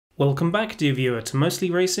Welcome back, dear viewer, to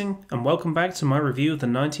Mostly Racing, and welcome back to my review of the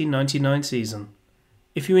 1999 season.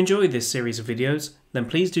 If you enjoy this series of videos, then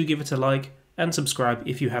please do give it a like and subscribe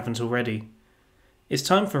if you haven't already. It's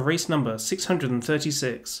time for race number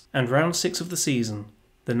 636 and round 6 of the season,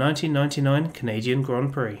 the 1999 Canadian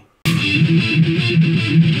Grand Prix.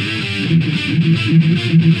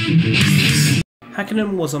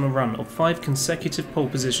 Häkkinen was on a run of 5 consecutive pole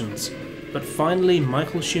positions, but finally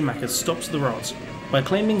Michael Schumacher stopped the rot by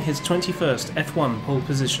claiming his 21st F1 pole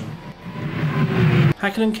position.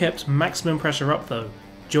 Häkkinen kept maximum pressure up though,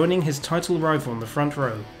 joining his title rival in the front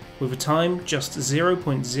row, with a time just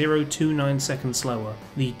 0.029 seconds slower,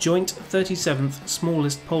 the joint 37th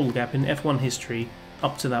smallest pole gap in F1 history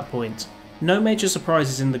up to that point. No major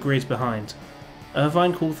surprises in the grid behind.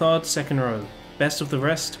 Irvine, Coulthard second row, best of the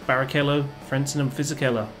rest, Barrichello, Frentzen and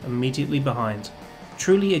Fisichella immediately behind.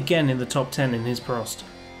 Trulli again in the top 10 in his Prost,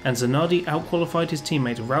 and Zanardi outqualified his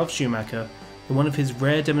teammate Ralf Schumacher in one of his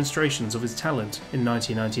rare demonstrations of his talent in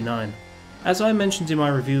 1999. As I mentioned in my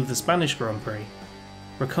review of the Spanish Grand Prix,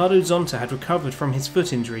 Ricardo Zonta had recovered from his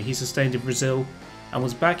foot injury he sustained in Brazil and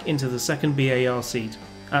was back into the second BAR seat,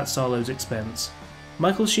 at Sarlo's expense.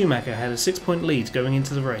 Michael Schumacher had a 6-point lead going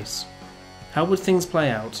into the race. How would things play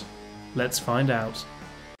out? Let's find out.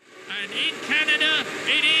 And in Canada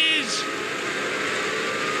it is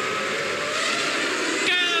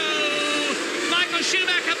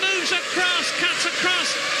Schumacher moves across, cuts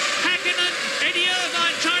across. Häkkinen, Eddie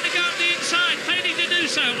Irvine trying to go up the inside, failing to do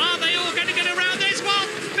so. Are they all going to get around? There's one.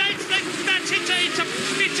 That's it.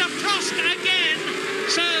 It's a Prost again.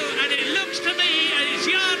 So, and it looks to me, and it's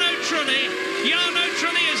Jarno Trulli. Jarno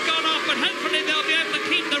Trulli has gone off, but hopefully they'll be able to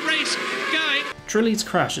keep the race going. Trulli's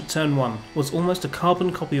crash at turn 1 was almost a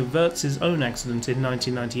carbon copy of Wirtz's own accident in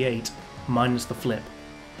 1998, minus the flip.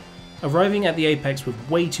 Arriving at the apex with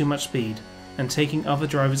way too much speed, and taking other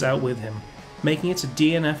drivers out with him, making it a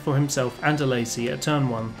DNF for himself and Alesi at turn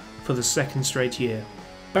 1 for the second straight year.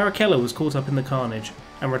 Barrichello was caught up in the carnage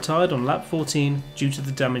and retired on lap 14 due to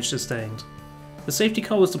the damage sustained. The safety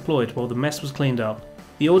car was deployed while the mess was cleaned up.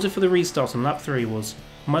 The order for the restart on lap 3 was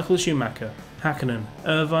Michael Schumacher, Häkkinen,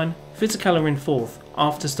 Irvine, Fisichella in 4th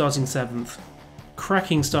after starting 7th.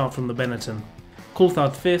 Cracking start from the Benetton.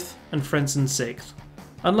 Coulthard 5th and Frentzen 6th.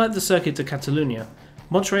 Unlike the Circuit de Catalunya,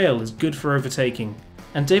 Montreal is good for overtaking,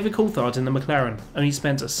 and David Coulthard in the McLaren only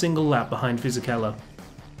spent a single lap behind Fisichella.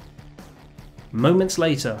 Moments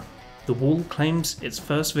later, the wall claims its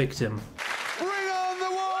first victim. Bring on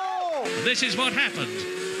the wall! This is what happened.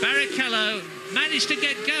 Barrichello managed to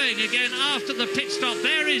get going again after the pit stop.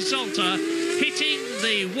 There is Zonta hitting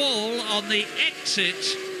the wall on the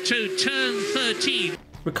exit to turn 13.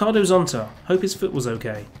 Ricardo Zonta hoped his foot was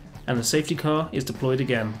okay, and the safety car is deployed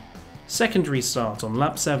again. Second restart on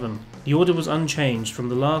lap 7. The order was unchanged from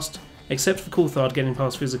the last, except for Coulthard getting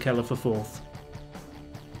past Fisichella for 4th.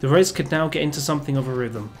 The race could now get into something of a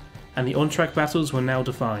rhythm, and the on-track battles were now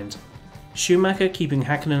defined. Schumacher keeping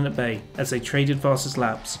Häkkinen at bay as they traded fastest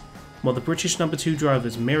laps, while the British number 2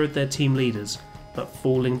 drivers mirrored their team leaders, but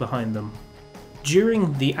falling behind them.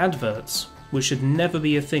 During the adverts, which should never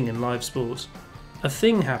be a thing in live sport, a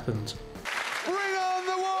thing happened.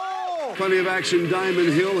 Plenty of action.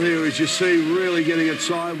 Damon Hill here, as you see, really getting it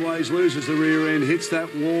sideways, loses the rear end, hits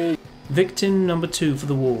that wall. Victim number 2 for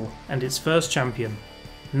the wall, and its first champion.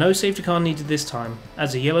 No safety car needed this time,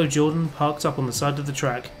 as a yellow Jordan parked up on the side of the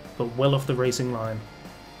track, but well off the racing line.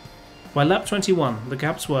 By lap 21, the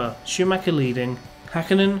gaps were Schumacher leading,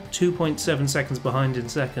 Häkkinen 2.7 seconds behind in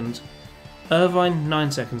second, Irvine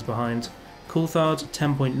 9 seconds behind, Coulthard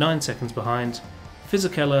 10.9 seconds behind,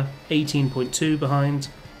 Fisichella 18.2 behind,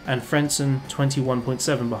 and Frentzen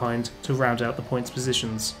 21.7 behind to round out the points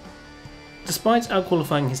positions. Despite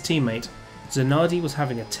outqualifying his teammate, Zanardi was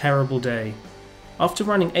having a terrible day. After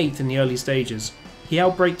running 8th in the early stages, he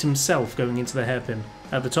outbraked himself going into the hairpin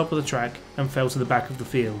at the top of the track and fell to the back of the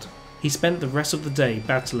field. He spent the rest of the day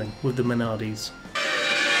battling with the Minardis.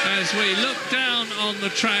 As we look down on the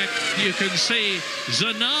track, you can see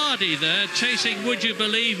Zanardi there chasing, would you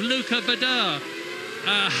believe, Luca Badar.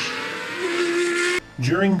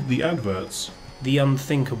 During the adverts, the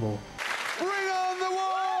unthinkable. Bring on the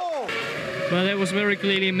wall! Well, that was very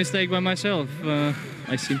clearly a mistake by myself.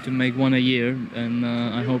 I seem to make one a year, and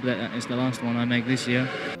I hope that is the last one I make this year.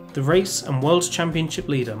 The race and World Championship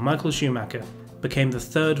leader Michael Schumacher became the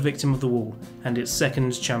 3rd victim of the wall and its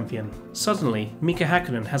 2nd champion. Suddenly, Mika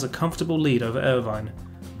Häkkinen has a comfortable lead over Irvine,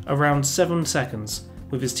 around 7 seconds,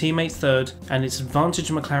 with his teammate 3rd and its advantage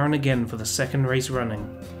McLaren again for the 2nd race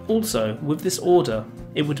running. Also, with this order,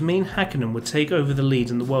 it would mean Häkkinen would take over the lead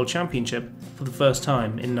in the World Championship for the first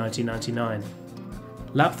time in 1999.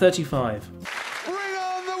 Lap 35. Bring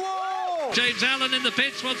on the wall! James Allen in the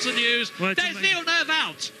pits, what's the news? Well, There's Villeneuve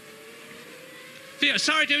out!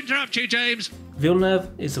 Sorry to interrupt you, James. Villeneuve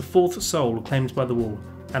is the 4th sole claimed by the wall,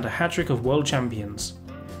 and a hat-trick of world champions.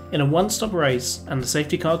 In a one-stop race, and the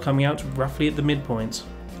safety car coming out roughly at the midpoint,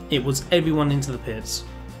 it was everyone into the pits.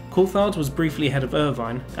 Coulthard was briefly ahead of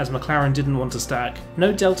Irvine, as McLaren didn't want to stack.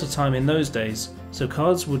 No delta time in those days, so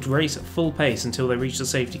cars would race at full pace until they reached the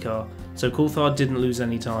safety car, so Coulthard didn't lose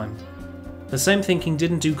any time. The same thinking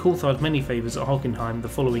didn't do Coulthard many favours at Hockenheim the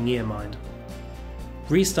following year, mind.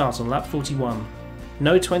 Restart on lap 41.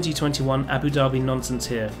 No 2021 Abu Dhabi nonsense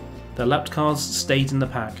here. The lapped cars stayed in the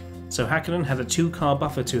pack, so Häkkinen had a 2-car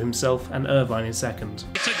buffer to himself and Irvine in second.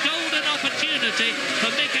 It's a golden opportunity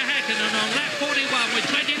for Mika Häkkinen on lap 41 with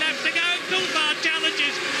 20 laps to go. Coulthard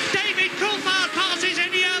challenges. David Coulthard passes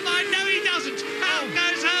Eddie Irvine. No, he doesn't. Out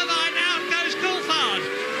goes Irvine. Out goes Coulthard.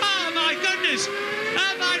 Oh my goodness.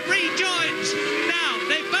 Irvine rejoins. Now,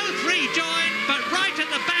 they both rejoin, but right at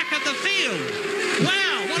the back of the field.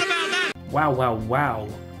 Wow, what about that? Wow, wow, wow.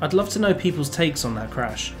 I'd love to know people's takes on that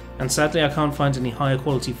crash, and sadly I can't find any higher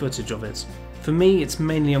quality footage of it. For me, it's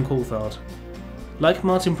mainly on Coulthard. Like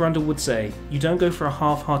Martin Brundle would say, you don't go for a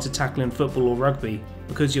half-hearted tackle in football or rugby,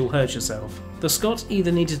 because you'll hurt yourself. The Scot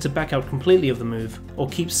either needed to back out completely of the move, or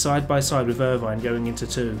keep side by side with Irvine going into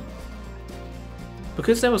 2.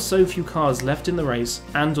 Because there were so few cars left in the race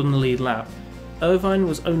and on the lead lap, Irvine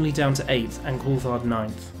was only down to 8th and Coulthard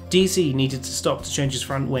 9th. DC needed to stop to change his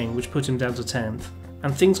front wing, which put him down to 10th.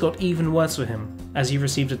 And things got even worse for him, as he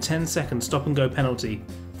received a 10-second stop-and-go penalty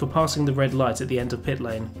for passing the red light at the end of pit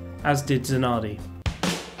lane, as did Zanardi.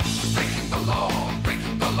 Breaking the law,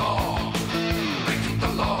 breaking the law, breaking the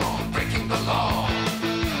law, breaking the law.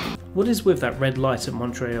 What is with that red light at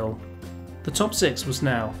Montreal? The top 6 was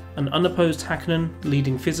now an unopposed Häkkinen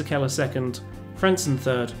leading Fisichella 2nd, Frentzen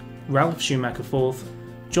 3rd, Ralf Schumacher 4th,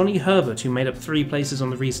 Johnny Herbert, who made up 3 places on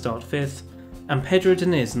the restart, 5th, and Pedro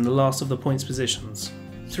Diniz in the last of the points positions.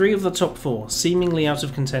 3 of the top 4 seemingly out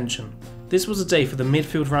of contention. This was a day for the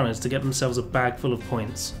midfield runners to get themselves a bag full of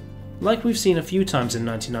points. Like we've seen a few times in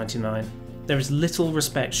 1999, there is little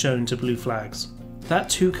respect shown to blue flags. That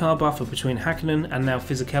 2-car buffer between Häkkinen and now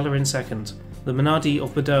Fisichella in second, the Minardi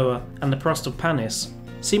of Badoa and the Prost of Panis,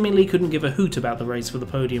 seemingly couldn't give a hoot about the race for the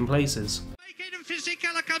podium places. And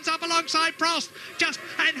Fisichella comes up alongside Prost,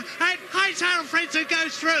 and Heinz-Harald Frentzen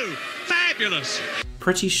goes through. Fabulous.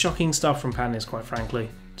 Pretty shocking stuff from Panis, quite frankly.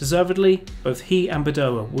 Deservedly, both he and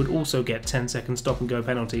Badoa would also get 10-second stop-and-go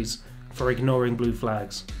penalties for ignoring blue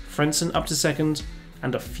flags. Frentzen up to second,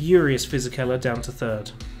 and a furious Fisichella down to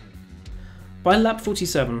third. By lap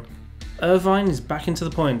 47, Irvine is back into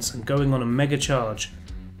the points and going on a mega charge,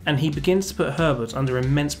 and he begins to put Herbert under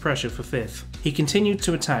immense pressure for 5th. He continued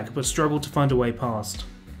to attack but struggled to find a way past.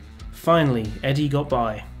 Finally, Eddie got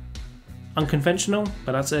by. Unconventional,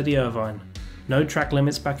 but that's Eddie Irvine. No track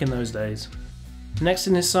limits back in those days. Next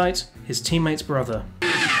in his sight, his teammate's brother.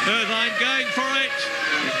 Irvine going for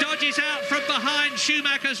it. Dodges out from behind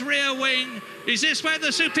Schumacher's rear wing. Is this where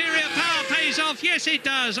the superior power pays off? Yes, it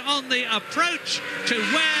does. On the approach to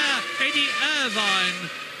where Eddie Irvine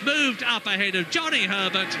moved up ahead of Johnny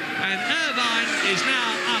Herbert, and Irvine is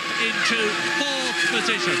now up into 4th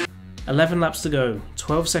position. 11 laps to go,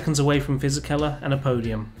 12 seconds away from Fisichella and a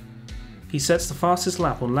podium. He sets the fastest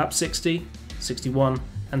lap on lap 60, 61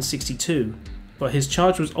 and 62, but his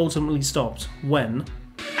charge was ultimately stopped when...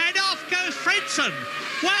 And off goes Frentzen!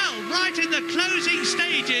 Well, right in the closing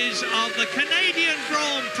stages of the Canadian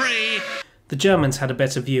Grand Prix. The Germans had a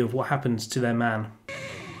better view of what happened to their man.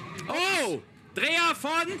 Oh! Dreher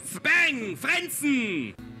von Bang!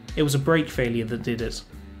 Frentzen! It was a brake failure that did it.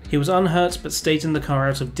 He was unhurt but stayed in the car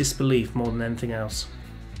out of disbelief more than anything else.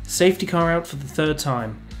 Safety car out for the 3rd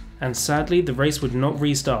time, and sadly the race would not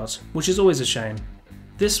restart, which is always a shame.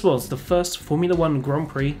 This was the first Formula 1 Grand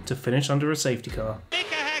Prix to finish under a safety car.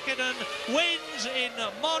 Mika Häkkinen wins in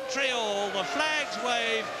Montreal. The flags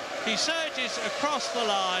wave. He surges across the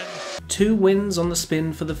line. 2 wins on the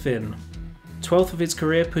spin for the Finn. 12th of his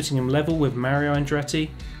career, putting him level with Mario Andretti,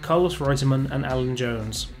 Carlos Reutemann and Alan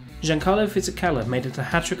Jones. Giancarlo Fisichella made it a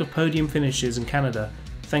hat-trick of podium finishes in Canada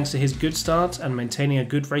thanks to his good start and maintaining a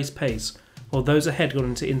good race pace, while those ahead got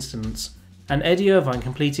into incidents, and Eddie Irvine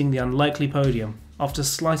completing the unlikely podium after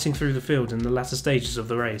slicing through the field in the latter stages of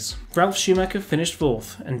the race. Ralf Schumacher finished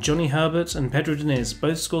 4th, and Johnny Herbert and Pedro Diniz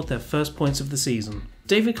both scored their first points of the season.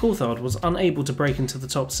 David Coulthard was unable to break into the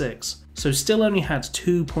top 6, so still only had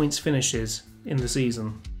 2 points finishes in the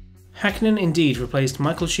season. Häkkinen indeed replaced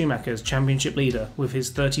Michael Schumacher as championship leader with his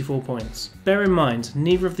 34 points. Bear in mind,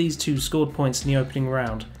 neither of these two scored points in the opening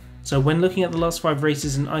round, so when looking at the last 5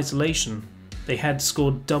 races in isolation, they had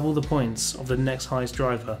scored double the points of the next highest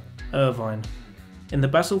driver, Irvine. In the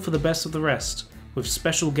battle for the best of the rest, with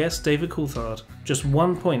special guest David Coulthard, just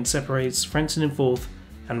 1 point separates Frentzen in 4th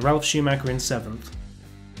and Ralf Schumacher in 7th.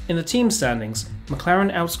 In the team standings,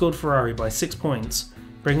 McLaren outscored Ferrari by 6 points,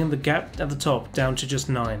 bringing the gap at the top down to just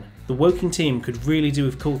 9. The Woking team could really do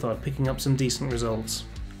with Coulthard picking up some decent results.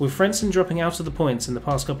 With Frentzen dropping out of the points in the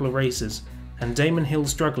past couple of races, and Damon Hill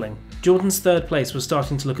struggling, Jordan's 3rd place was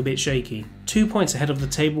starting to look a bit shaky, 2 points ahead of the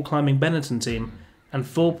table climbing Benetton team, and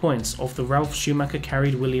 4 points off the Ralf Schumacher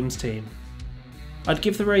carried Williams team. I'd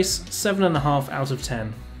give the race 7.5 out of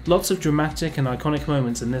 10. Lots of dramatic and iconic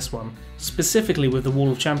moments in this one, specifically with the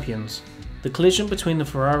Wall of Champions. The collision between the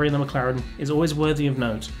Ferrari and the McLaren is always worthy of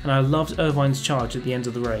note, and I loved Irvine's charge at the end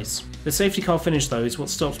of the race. The safety car finish though is what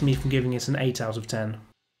stopped me from giving it an 8 out of 10.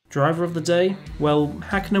 Driver of the day? Well,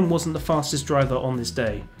 Häkkinen wasn't the fastest driver on this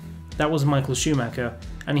day. That was Michael Schumacher,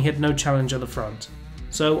 and he had no challenge at the front.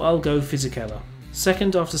 So I'll go Fisichella.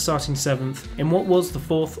 Second after starting 7th in what was the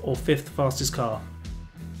 4th or 5th fastest car.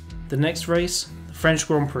 The next race, the French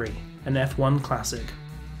Grand Prix, an F1 classic.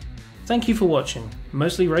 Thank you for watching.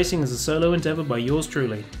 Mostly Racing is a solo endeavour by yours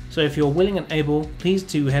truly, so if you're willing and able, please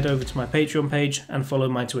do head over to my Patreon page and follow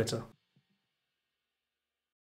my Twitter.